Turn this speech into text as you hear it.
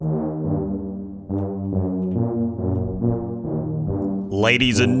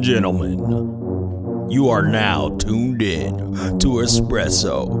Ladies and gentlemen, you are now tuned in to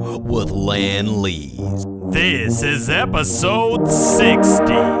Espresso with Lan Lees. This is episode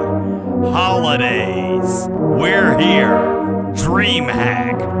 60, Holidays. We're here.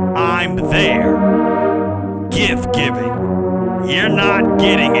 DreamHack, I'm there. Gift giving, you're not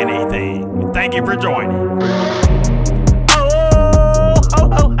getting anything. Thank you for joining.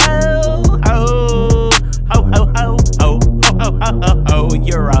 Oh,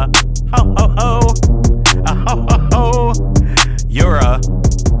 you're a ho ho ho, a ho ho ho. You're a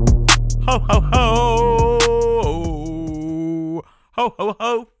ho ho ho, ho ho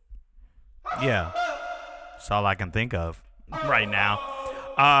ho. Yeah, that's all I can think of right now.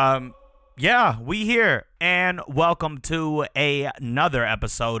 Yeah, we here, and welcome to another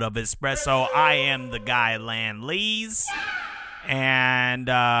episode of Espresso. I am the guy Lan Lees. And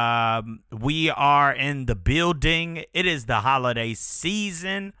we are in the building. It is the holiday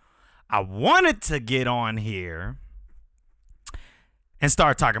season. I wanted to get on here and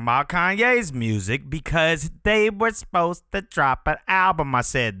start talking about Kanye's music because they were supposed to drop an album. I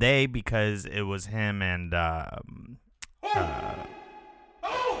said they because it was him and how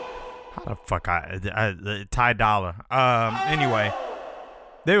the fuck Ty Dolla. Anyway.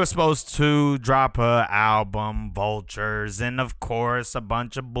 They were supposed to drop an album, Vultures, and of course a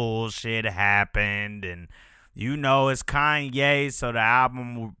bunch of bullshit happened, and you know it's Kanye, so the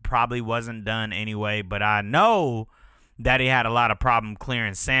album probably wasn't done anyway, but I know that he had a lot of problem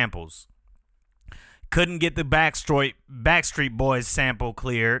clearing samples. Couldn't get the Backstreet Boys sample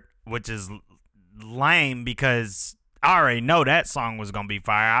cleared, which is lame because I already know that song was going to be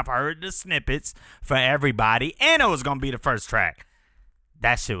fire. I've heard the snippets for everybody, and it was going to be the first track.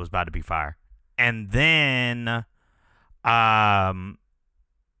 That shit was about to be fire. And then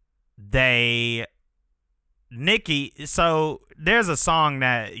Nicki, so there's a song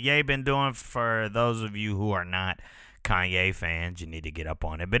that Ye been doing. For those of you who are not Kanye fans, you need to get up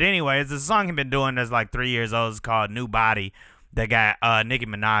on it. But anyways, the song he been doing that's like 3 years old. It's called New Body. That got Nicki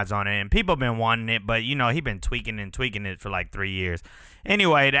Minaj on it. And people been wanting it, but you know, he been tweaking it for like 3 years.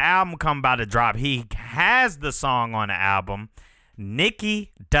 Anyway, the album come about to drop. He has the song on the album.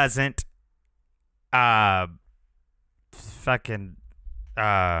 Nicki doesn't clear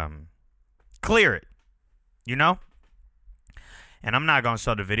it, you know? And I'm not going to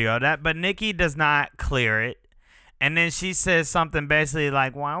show the video of that, but Nicki does not clear it. And then she says something basically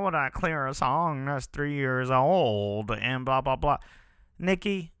like, why would I clear a song that's 3 years old and blah, blah, blah.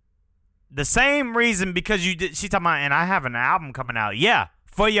 Nicki, the same reason because you did, she talking about, and I have an album coming out. Yeah,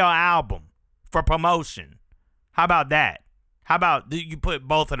 for your album, for promotion. How about that? How about you put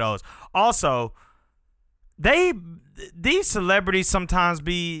both of those? Also, these celebrities sometimes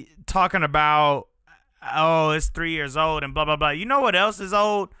be talking about, oh, it's 3 years old and blah, blah, blah. You know what else is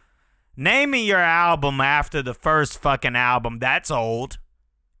old? Naming your album after the first fucking album, that's old.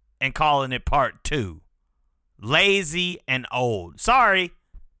 And calling it part 2. Lazy and old. Sorry.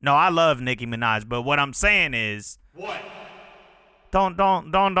 No, I love Nicki Minaj, but what I'm saying is, what? Don't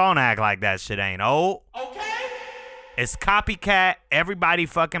act like that shit ain't old. Okay. It's copycat. Everybody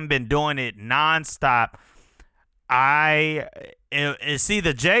fucking been doing it nonstop. It's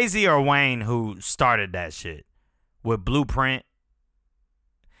either Jay-Z or Wayne who started that shit with Blueprint.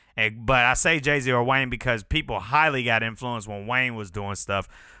 But I say Jay-Z or Wayne because people highly got influenced when Wayne was doing stuff.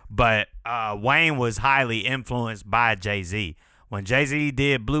 But Wayne was highly influenced by Jay-Z. When Jay-Z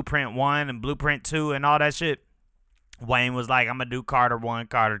did Blueprint 1 and Blueprint 2 and all that shit, Wayne was like, I'm going to do Carter 1,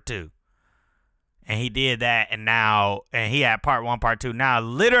 Carter 2. And he did that, and he had part 1, part 2. Now,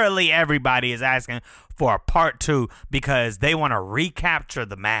 literally everybody is asking for a part 2 because they want to recapture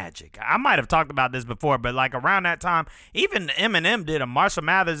the magic. I might have talked about this before, but like around that time, even Eminem did a Marshall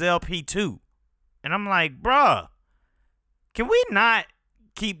Mathers LP 2. And I'm like, bruh, can we not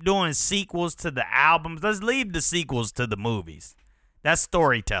keep doing sequels to the albums? Let's leave the sequels to the movies. That's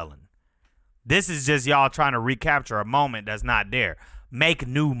storytelling. This is just y'all trying to recapture a moment that's not there. Make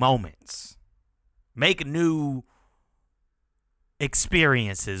new moments. Make new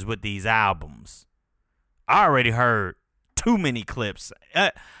experiences with these albums. I already heard too many clips.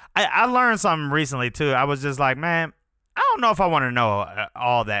 I learned something recently, too. I was just like, man, I don't know if I want to know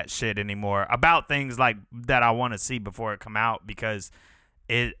all that shit anymore about things like that I want to see before it come out because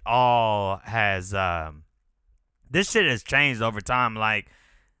it all has... this shit has changed over time. Like,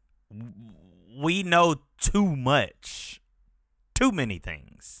 we know too much. Too many things.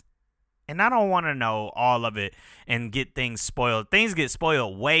 And I don't want to know all of it and get things spoiled. Things get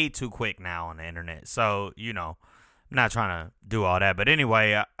spoiled way too quick now on the internet. So, you know, I'm not trying to do all that. But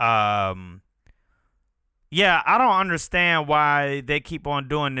anyway, Yeah, I don't understand why they keep on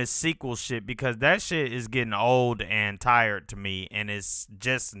doing this sequel shit because that shit is getting old and tired to me, and it's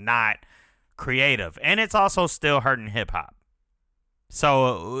just not creative. And it's also still hurting hip hop.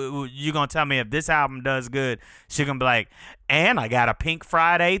 So you gonna tell me if this album does good, she gonna be like, and I got a Pink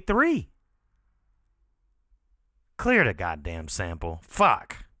Friday 3. Clear the goddamn sample.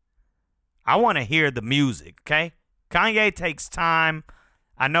 Fuck. I want to hear the music, okay? Kanye takes time.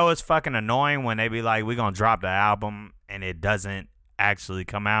 I know it's fucking annoying when they be like, we're going to drop the album and it doesn't actually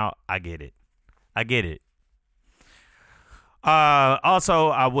come out. I get it. Also,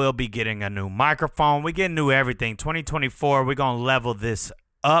 I will be getting a new microphone. We get new everything. 2024, we're going to level this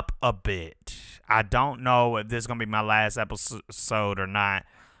up a bit. I don't know if this is going to be my last episode or not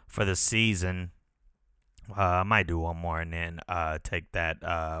for the season. I might do one more and then take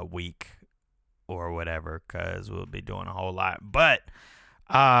that week or whatever because we'll be doing a whole lot. But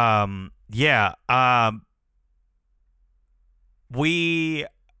I'm not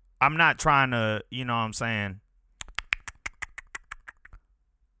trying to, you know what I'm saying?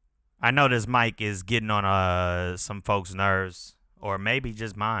 I know this mic is getting on some folks' nerves, or maybe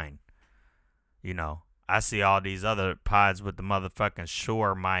just mine. You know, I see all these other pods with the motherfucking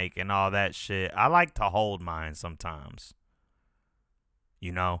Shure mic and all that shit. I like to hold mine sometimes.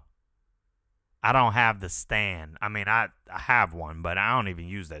 You know? I don't have the stand. I mean, I have one, but I don't even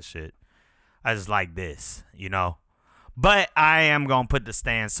use that shit. I just like this, you know? But I am going to put the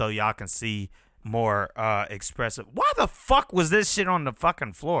stand so y'all can see more expressive. Why the fuck was this shit on the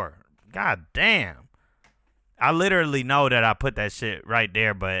fucking floor? God damn. I literally know that I put that shit right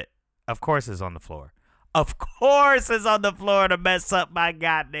there, but of course it's on the floor. Of course it's on the floor to mess up my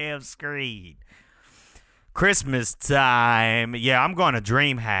goddamn screen. Christmas time. Yeah, I'm going to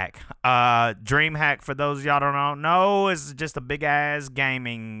DreamHack. DreamHack, for those of y'all don't know, is just a big-ass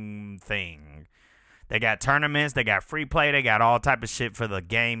gaming thing. They got tournaments. They got free play. They got all type of shit for the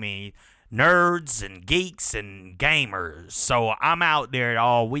gaming nerds and geeks and gamers. So I'm out there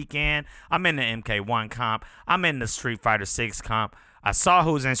all weekend. I'm in the MK1 comp. I'm in the Street Fighter 6 comp. I saw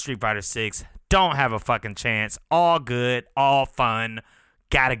who's in Street Fighter 6. Don't have a fucking chance. All good. All fun.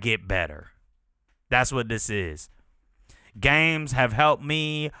 Gotta get better. That's what this is. Games have helped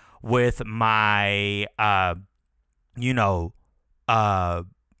me with my,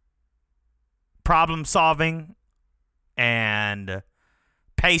 problem solving and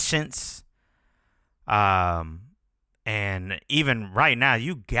patience. And even right now,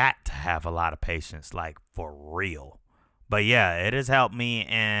 you got to have a lot of patience, like for real. But yeah, it has helped me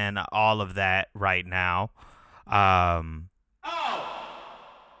in all of that right now.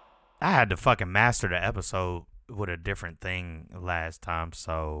 I had to fucking master the episode with a different thing last time,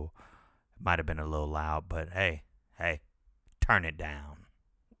 so it might have been a little loud, but hey, turn it down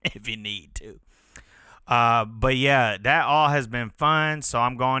if you need to. But yeah, that all has been fun, so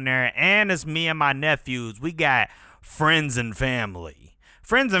I'm going there, and it's me and my nephews. We got friends and family.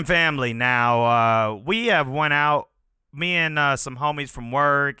 Now, we have went out, me and some homies from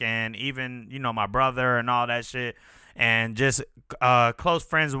work, and even, my brother and all that shit, and just close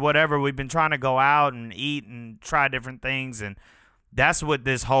friends or whatever. We've been trying to go out and eat and try different things, and that's what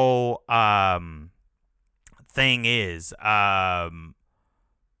this whole thing is.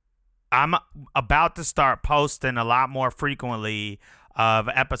 I'm about to start posting a lot more frequently of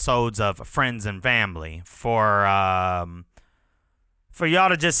episodes of Friends and Family for y'all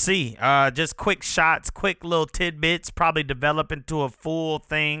to just see. Just quick shots, quick little tidbits, probably develop into a full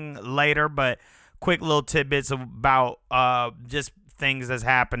thing later, but quick little tidbits about just things that's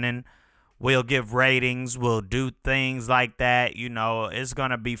happening. We'll give ratings. We'll do things like that. It's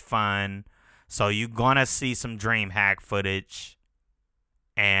going to be fun. So you're going to see some DreamHack footage.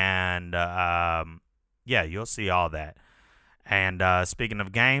 And, you'll see all that. And speaking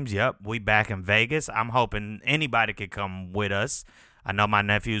of games, yep, we back in Vegas. I'm hoping anybody could come with us. I know my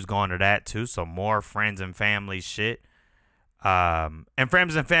nephew's going to that, too. So more friends and family shit. And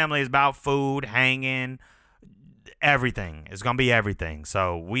Friends and Family is about food, hanging, everything. It's going to be everything.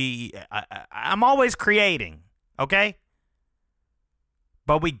 So I'm always creating, okay?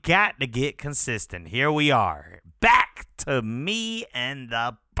 But we got to get consistent. Here we are. Back to me and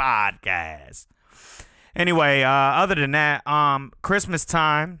the podcast. Anyway, other than that, Christmas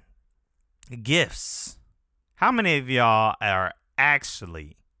time, gifts. How many of y'all are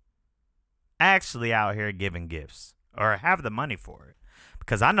actually out here giving gifts? Or have the money for it?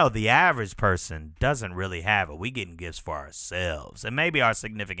 Because I know the average person doesn't really have it. We getting gifts for ourselves. And maybe our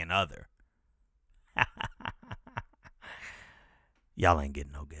significant other. Y'all ain't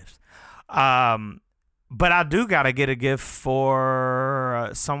getting no gifts. But I do got to get a gift for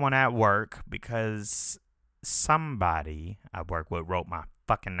someone at work. Because somebody I work with wrote my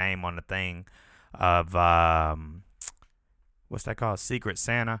fucking name on the thing of what's that called? Secret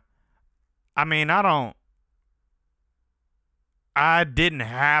Santa. I mean, I didn't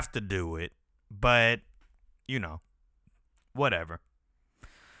have to do it, but you know, whatever.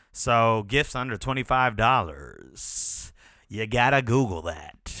 So gifts under $25. You gotta Google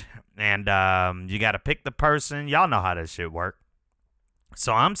that. And you gotta pick the person. Y'all know how this shit work.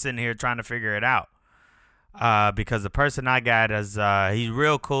 So I'm sitting here trying to figure it out. Because the person I got is he's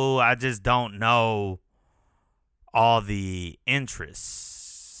real cool. I just don't know all the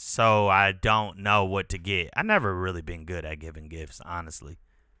interests. So I don't know what to get. I never really been good at giving gifts, honestly.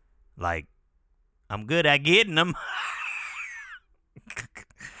 Like, I'm good at getting them.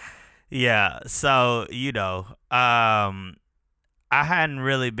 Yeah, so, I hadn't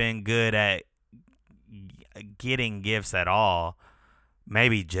really been good at getting gifts at all.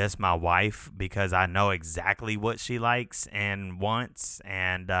 Maybe just my wife, because I know exactly what she likes and wants,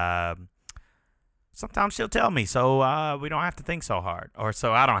 and sometimes she'll tell me, so we don't have to think so hard, or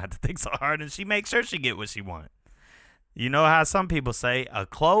so I don't have to think so hard, and she makes sure she get what she wants. You know how some people say, a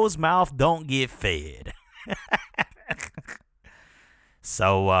closed mouth don't get fed.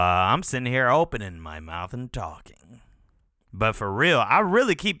 So I'm sitting here opening my mouth and talking. But for real, I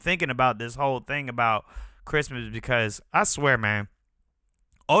really keep thinking about this whole thing about Christmas, because I swear, man,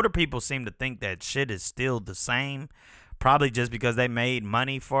 older people seem to think that shit is still the same, probably just because they made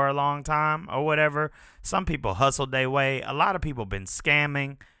money for a long time or whatever. Some people hustled their way. A lot of people been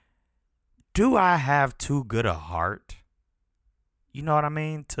scamming. Do I have too good a heart? You know what I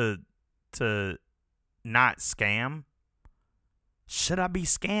mean? To not scam? Should I be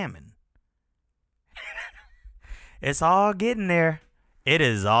scamming? It's all getting there. It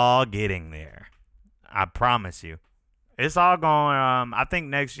is all getting there. I promise you. It's all going, I think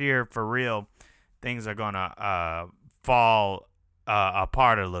next year, for real, things are going to fall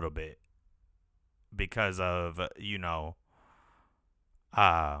apart a little bit because of,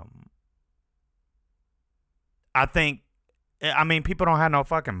 I think, people don't have no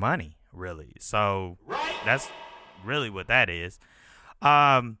fucking money, really. So that's really what that is.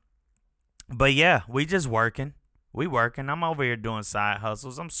 But yeah, we just working. We working. I'm over here doing side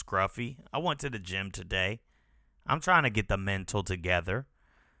hustles. I'm scruffy. I went to the gym today. I'm trying to get the mental together.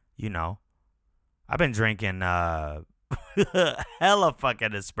 I've been drinking hella fucking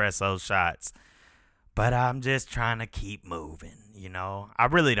espresso shots. But I'm just trying to keep moving, I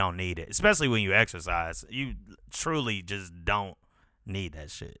really don't need it. Especially when you exercise. You truly just don't need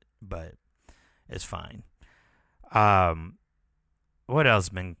that shit. But it's fine. What else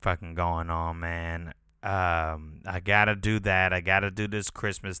been fucking going on, man? I gotta do that. I gotta do this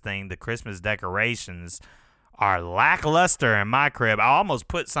Christmas thing. The Christmas decorations are lackluster in my crib. I almost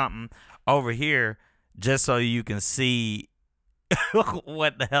put something over here just so you can see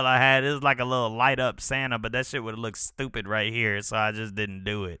what the hell I had. It was like a little light up Santa, but that shit would have looked stupid right here, so I just didn't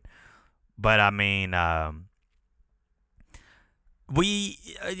do it. But when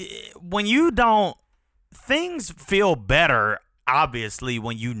you don't, things feel better, obviously,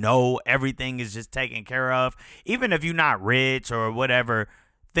 when you know everything is just taken care of. Even if you're not rich or whatever,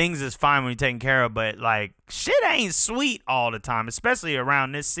 things is fine when you're taken care of. But like, shit ain't sweet all the time, especially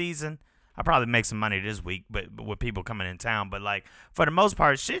around this season. I'll probably make some money this week, but with people coming in town. But like, for the most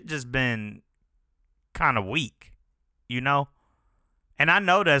part, shit just been kind of weak, And I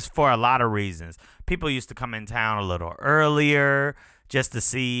know that's for a lot of reasons. People used to come in town a little earlier just to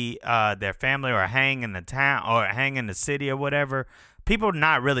see their family or hang in the town or hang in the city or whatever. People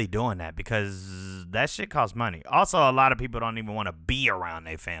not really doing that because that shit costs money. Also, a lot of people don't even want to be around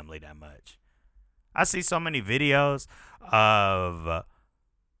their family that much. I see so many videos of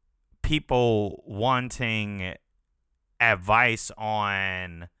people wanting advice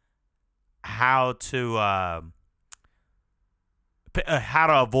on how to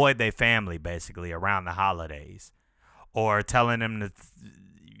avoid their family, basically, around the holidays, or telling them that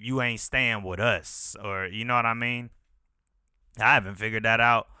you ain't staying with us, or you know what I mean. I haven't figured that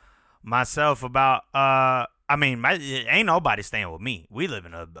out myself. About ain't nobody staying with me. We live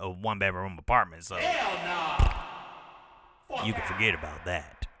in a 1-bedroom apartment, so hell no. You can forget about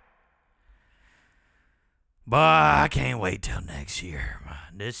that. But I can't wait till next year.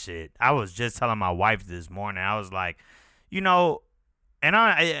 This shit. I was just telling my wife this morning. I was like, and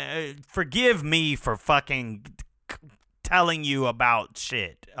I forgive me for fucking telling you about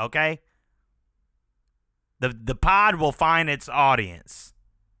shit, okay? The pod will find its audience.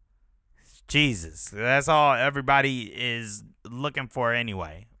 Jesus, that's all everybody is looking for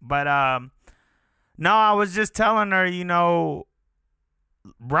anyway. But no, I was just telling her,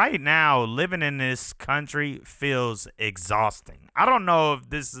 right now, living in this country feels exhausting. I don't know if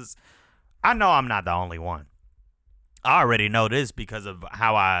this is. I know I'm not the only one. I already know this because of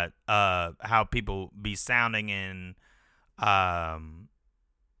how people be sounding in um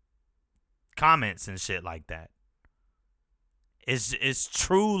comments and shit like that. It's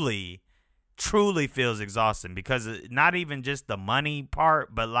truly feels exhausting because not even just the money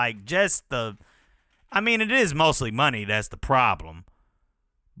part, but like just the. I mean, it is mostly money that's the problem.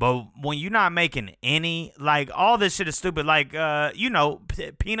 But when you're not making any, like, all this shit is stupid. Like,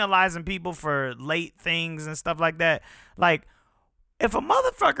 penalizing people for late things and stuff like that. Like, if a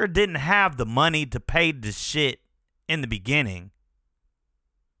motherfucker didn't have the money to pay the shit in the beginning,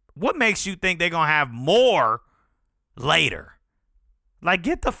 what makes you think they're going to have more later? Like,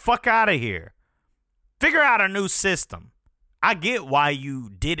 get the fuck out of here. Figure out a new system. I get why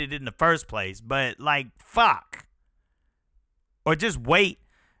you did it in the first place, but, like, fuck. Or just wait.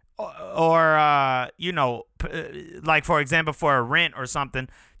 Or like, for example, for a rent or something,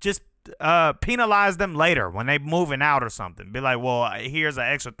 just penalize them later when they moving out or something. Be like, well, here's an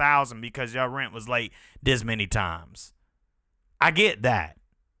extra $1,000 because your rent was late this many times. I get that.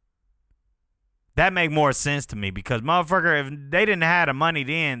 That make more sense to me because, motherfucker, if they didn't have the money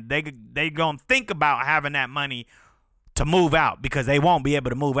then, they gonna think about having that money to move out because they won't be able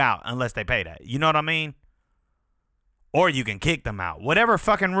to move out unless they pay that. You know what I mean? Or you can kick them out. Whatever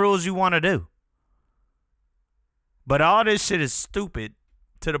fucking rules you want to do. But all this shit is stupid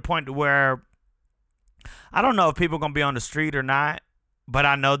to the point to where I don't know if people going to be on the street or not, but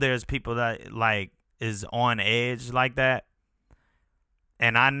I know there's people that, like, is on edge like that.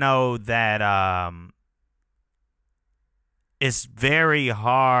 And I know that it's very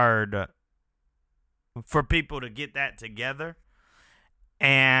hard for people to get that together.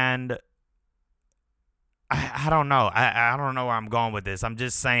 And I don't know. I don't know where I'm going with this. I'm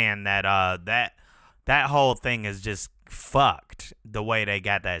just saying that that whole thing is just fucked the way they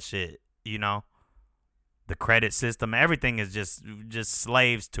got that shit, you know? The credit system, everything is just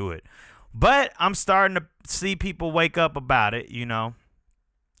slaves to it. But I'm starting to see people wake up about it, you know?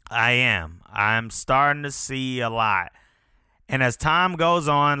 I'm starting to see a lot. And as time goes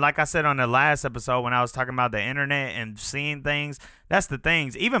on, like I said on the last episode when I was talking about the internet and seeing things, that's the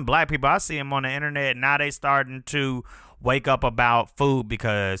things. Even black people, I see them on the internet, and now they starting to wake up about food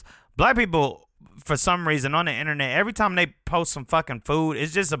because black people, for some reason, on the internet, every time they post some fucking food,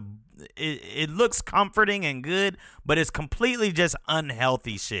 it's just it looks comforting and good, but it's completely just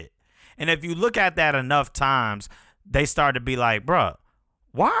unhealthy shit. And if you look at that enough times, they start to be like, bruh,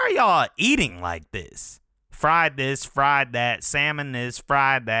 why are y'all eating like this? Fried this, fried that, salmon this,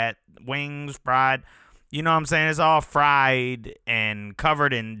 fried that, wings, fried. You know what I'm saying? It's all fried and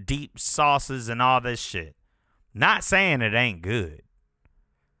covered in deep sauces and all this shit. Not saying it ain't good.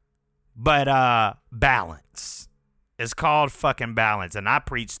 But balance. It's called fucking balance. And I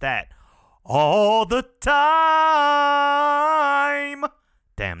preach that all the time.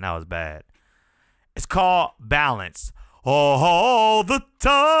 Damn, that was bad. It's called balance. All the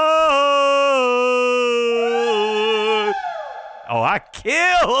time. Oh, I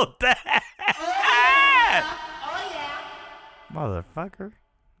killed that. Oh, yeah. Motherfucker.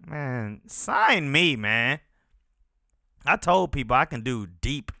 Man, sign me, man. I told people I can do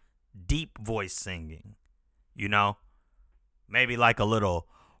deep voice singing. You know? Maybe like a little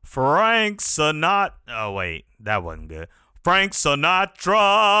Frank Sinatra. Oh, wait. That wasn't good. Frank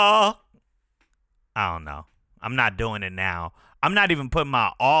Sinatra. I don't know. I'm not doing it now. I'm not even putting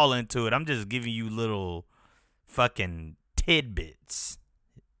my all into it. I'm just giving you little fucking tidbits.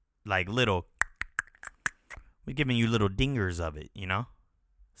 Like we're giving you little dingers of it, you know?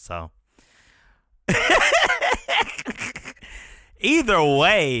 So. Either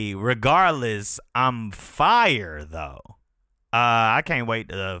way, regardless, I'm fire, though. I can't wait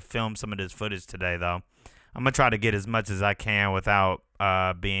to film some of this footage today, though. I'm going to try to get as much as I can without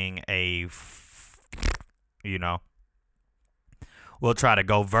being you know, we'll try to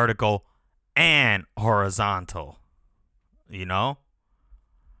go vertical and horizontal, you know,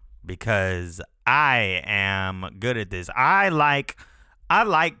 because I am good at this. I like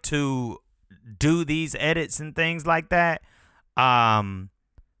to do these edits and things like that.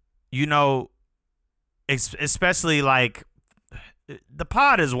 You know, especially like the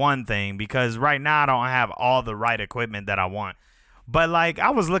pod is one thing because right now I don't have all the right equipment that I want. But like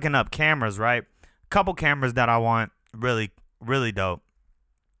I was looking up cameras, right? Couple cameras that I want, really, really dope.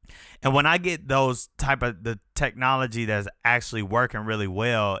 And when I get those type of the technology that's actually working really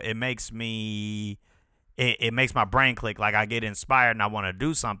well, it makes me, it makes my brain click. Like I get inspired and I want to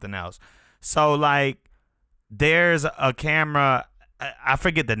do something else. So like, there's a camera. I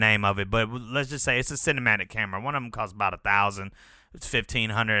forget the name of it, but let's just say it's a cinematic camera. One of them costs about $1,000. It's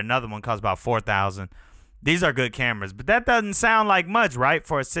 $1,500. Another one costs about $4,000. These are good cameras, but that doesn't sound like much, right,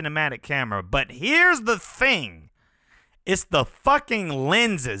 for a cinematic camera. But here's the thing. It's the fucking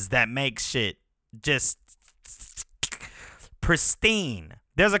lenses that make shit just pristine.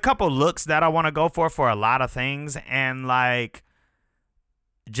 There's a couple looks that I want to go for a lot of things, and like,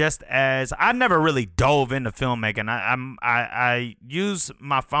 just as I never really dove into filmmaking, I use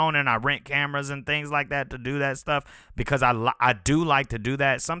my phone and I rent cameras and things like that to do that stuff because I do like to do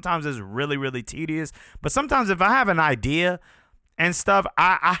that. Sometimes it's really, really tedious, but sometimes if I have an idea and stuff,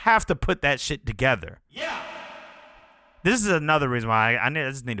 I have to put that shit together. Yeah. This is another reason why I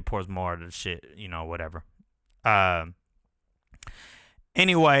just need to pour some more of the shit, whatever.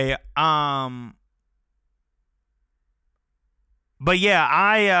 Anyway, but yeah,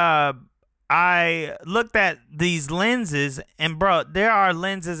 I looked at these lenses, and bro, there are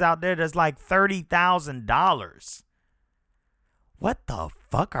lenses out there that's like $30,000. What the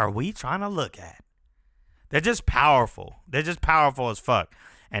fuck are we trying to look at? They're just powerful. They're just powerful as fuck.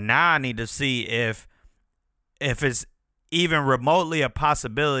 And now I need to see if it's even remotely a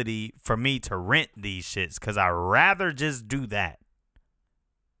possibility for me to rent these shits, because I'd rather just do that.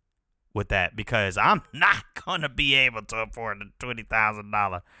 With that, because I'm not gonna be able to afford a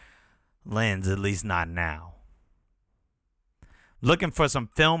 $20,000 lens, at least not now. Looking for some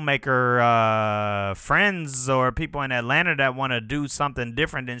filmmaker friends or people in Atlanta that want to do something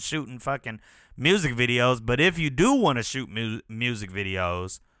different than shooting fucking music videos. But if you do want to shoot music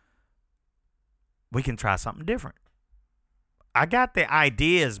videos, we can try something different. I got the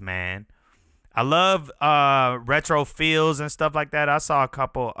ideas, man. I love retro feels and stuff like that. I saw a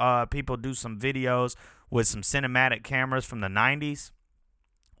couple people do some videos with some cinematic cameras from the 90s.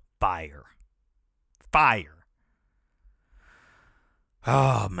 Fire.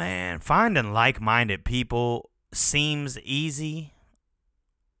 Oh, man. Finding like-minded people seems easy,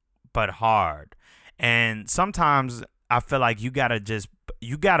 but hard. And sometimes I feel like you got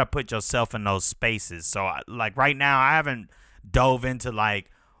to put yourself in those spaces. So, like, right now, I haven't dove into, like,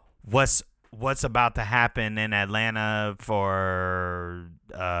 what's about to happen in Atlanta for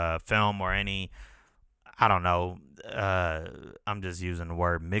film or any, I don't know, I'm just using the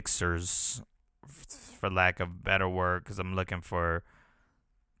word mixers for lack of better word, because I'm looking for,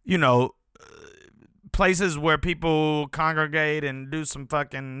 places where people congregate and do some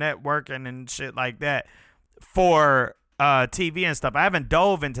fucking networking and shit like that for TV and stuff. I haven't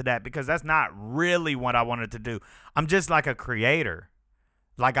dove into that because that's not really what I wanted to do. I'm just like a creator.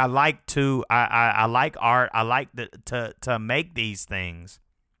 Like I like art. I like to make these things.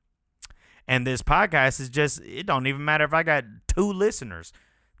 And this podcast is just, it don't even matter if I got 2 listeners.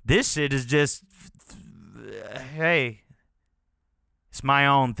 This shit is just, hey, it's my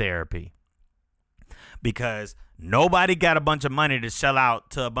own therapy. Because nobody got a bunch of money to shell out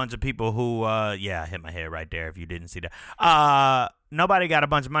to a bunch of people who, yeah, I hit my head right there if you didn't see that. Nobody got a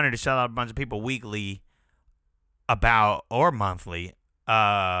bunch of money to shell out a bunch of people weekly about, or monthly,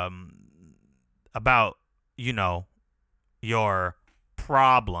 about, your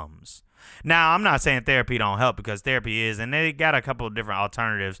problems. Now, I'm not saying therapy don't help, because therapy is, and they got a couple of different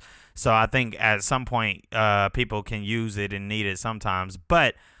alternatives. So I think at some point, people can use it and need it sometimes,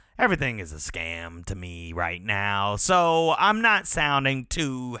 but everything is a scam to me right now. So I'm not sounding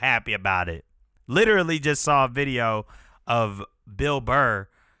too happy about it. Literally just saw a video of Bill Burr,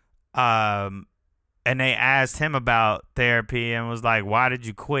 and they asked him about therapy and was like, why did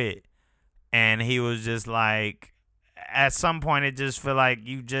you quit? And he was just like, at some point, it just feel like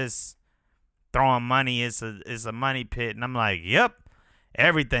you just throwing money. It's a money pit. And I'm like, yep,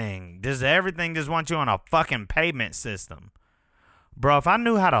 everything just wants you on a fucking payment system. Bro, if I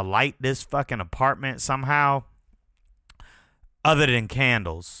knew how to light this fucking apartment somehow, other than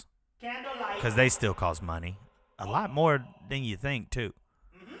candles, because they still cost money. A lot more than you think, too.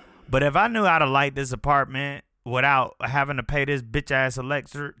 But if I knew how to light this apartment without having to pay this bitch ass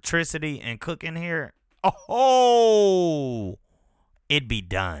electricity and cook in here, it'd be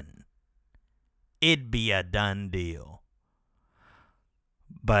done. It'd be a done deal.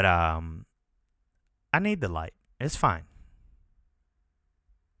 But I need the light. It's fine.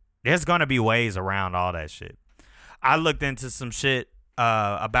 There's gonna be ways around all that shit. I looked into some shit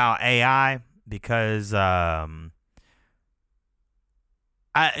about AI because I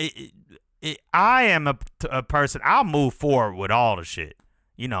am a person, I'll move forward with all the shit,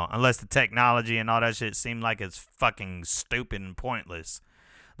 unless the technology and all that shit seem like it's fucking stupid and pointless.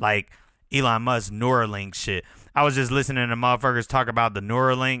 Like, Elon Musk Neuralink shit. I was just listening to motherfuckers talk about the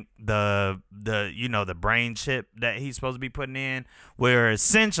Neuralink, the brain chip that he's supposed to be putting in, where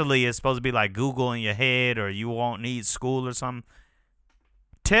essentially it's supposed to be like Google in your head, or you won't need school or something.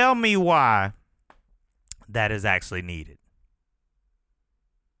 Tell me why that is actually needed.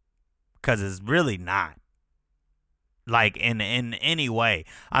 Because it's really not. Like in any way.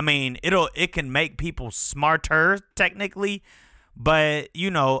 I mean, it can make people smarter technically, but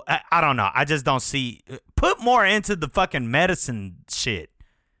I don't know. I just don't see. Put more into the fucking medicine shit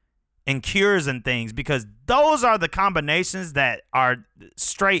and cures and things, because those are the combinations that are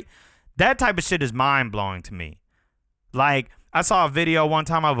straight. That type of shit is mind blowing to me. Like, I saw a video one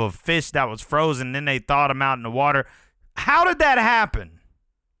time of a fish that was frozen, then they thawed him out in the water. How did that happen?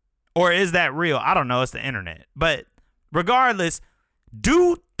 Or is that real? I don't know. It's the internet. But regardless,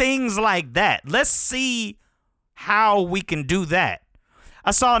 do things like that. Let's see how we can do that.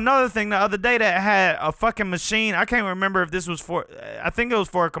 I saw another thing the other day that had a fucking machine. I can't remember if this was for, I think it was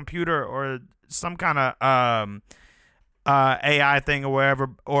for a computer or some kind of AI thing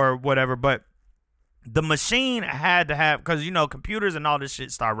or whatever. But the machine had to have, because computers and all this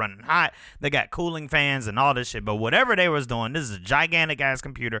shit start running hot. They got cooling fans and all this shit. But whatever they was doing, this is a gigantic ass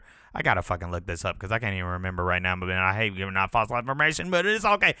computer. I gotta fucking look this up because I can't even remember right now. But then I hate giving out false information, but it's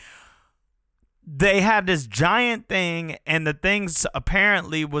okay. They had this giant thing, and the thing's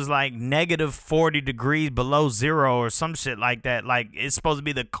apparently was like negative 40 degrees below zero or some shit like that. Like, it's supposed to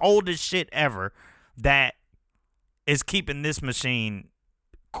be the coldest shit ever that is keeping this machine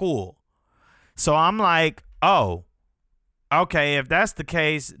cool. So I'm like, oh, okay, if that's the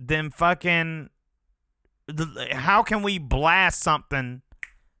case, then fucking, how can we blast something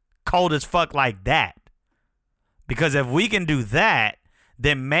cold as fuck like that? Because if we can do that,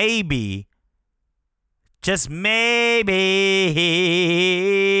 then maybe, just maybe,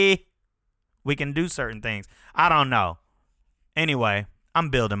 we can do certain things. I don't know. Anyway, I'm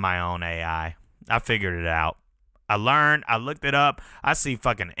building my own AI. I figured it out. I learned, I looked it up. I see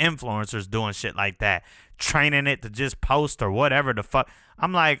fucking influencers doing shit like that, training it to just post or whatever the fuck.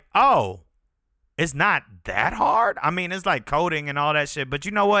 I'm like, oh, it's not that hard. I mean, it's like coding and all that shit. But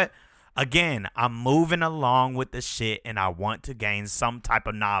you know what? Again, I'm moving along with the shit, and I want to gain some type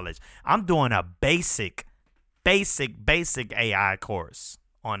of knowledge. I'm doing a basic AI course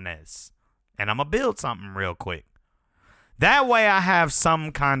on this. And I'm going to build something real quick. That way I have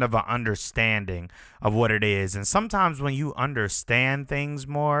some kind of an understanding of what it is. And sometimes when you understand things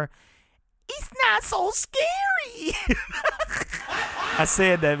more, it's not so scary. I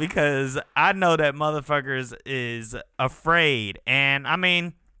said that because I know that motherfuckers is afraid. And I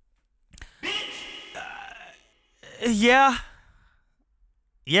mean, yeah.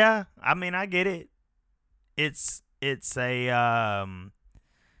 I mean, I get it. It's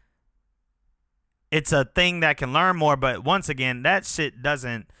a thing that can learn more, but once again, that shit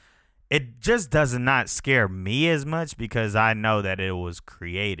just does not scare me as much because I know that it was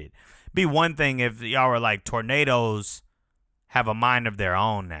created. Be one thing if y'all were like, tornadoes have a mind of their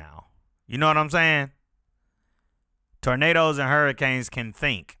own now. You know what I'm saying? Tornadoes and hurricanes can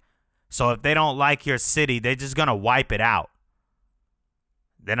think. So if they don't like your city, they're just going to wipe it out.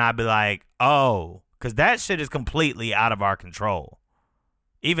 Then I'd be like, oh, because that shit is completely out of our control.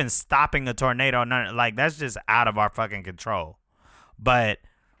 Even stopping a tornado, like, that's just out of our fucking control. But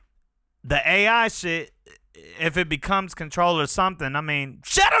the AI shit, if it becomes control or something, I mean,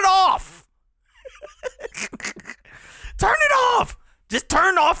 shut it off. Turn it off. Just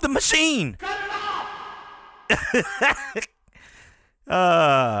turn off the machine. Cut it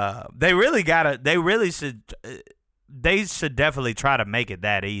off. They should definitely try to make it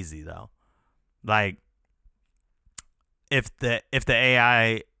that easy, though. Like, if the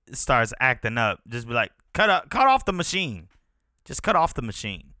AI starts acting up, just be like, cut off the machine. Just cut off the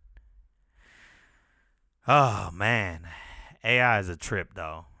machine. Oh, man. AI is a trip,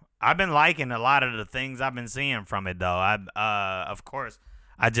 though. I've been liking a lot of the things I've been seeing from it, though. Of course,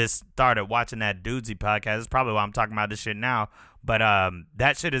 I just started watching that Dudesy podcast. That's probably why I'm talking about this shit now. But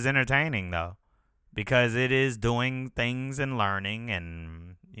that shit is entertaining, though, because it is doing things and learning,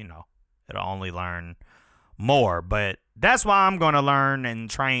 and, it'll only learn more. But that's why I'm going to learn and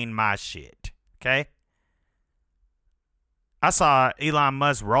train my shit, okay? I saw Elon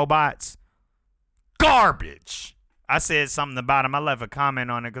Musk robots. Garbage. I said something about him. I left a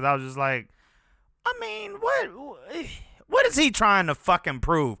comment on it because I was just like, I mean, what is he trying to fucking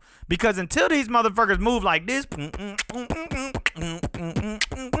prove? Because until these motherfuckers move like this,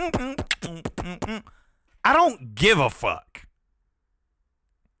 I don't give a fuck.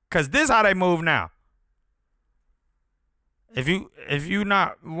 Because this is how they move now. If you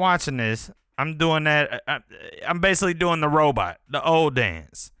not watching this, I'm doing that. I'm basically doing the robot, the old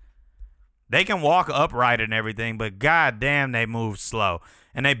dance. They can walk upright and everything, but goddamn, they move slow,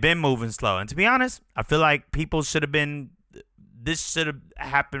 and they've been moving slow. And to be honest, I feel like people should have been. This should have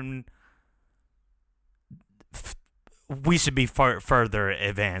happened. We should be further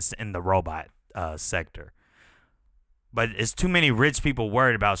advanced in the robot sector, but it's too many rich people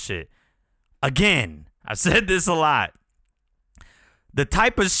worried about shit. Again, I've said this a lot. The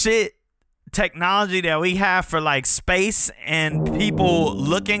type of shit technology that we have for like space and people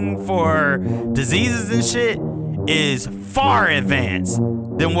looking for diseases and shit is far advanced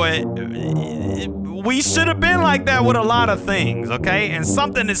than what we should have been like that with a lot of things, okay? And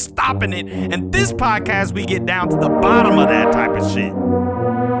something is stopping it. And this podcast, we get down to the bottom of that type of shit.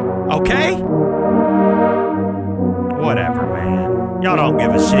 Okay? Whatever, man. Y'all don't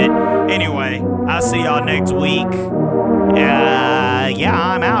give a shit. Anyway, I'll see y'all next week. Yeah,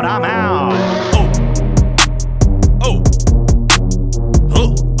 I'm out.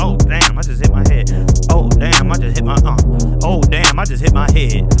 Oh, damn, I just hit my head. Oh, damn, I just hit my Oh, damn, I just hit my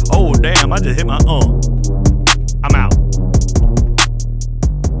head. Oh, damn, I just hit my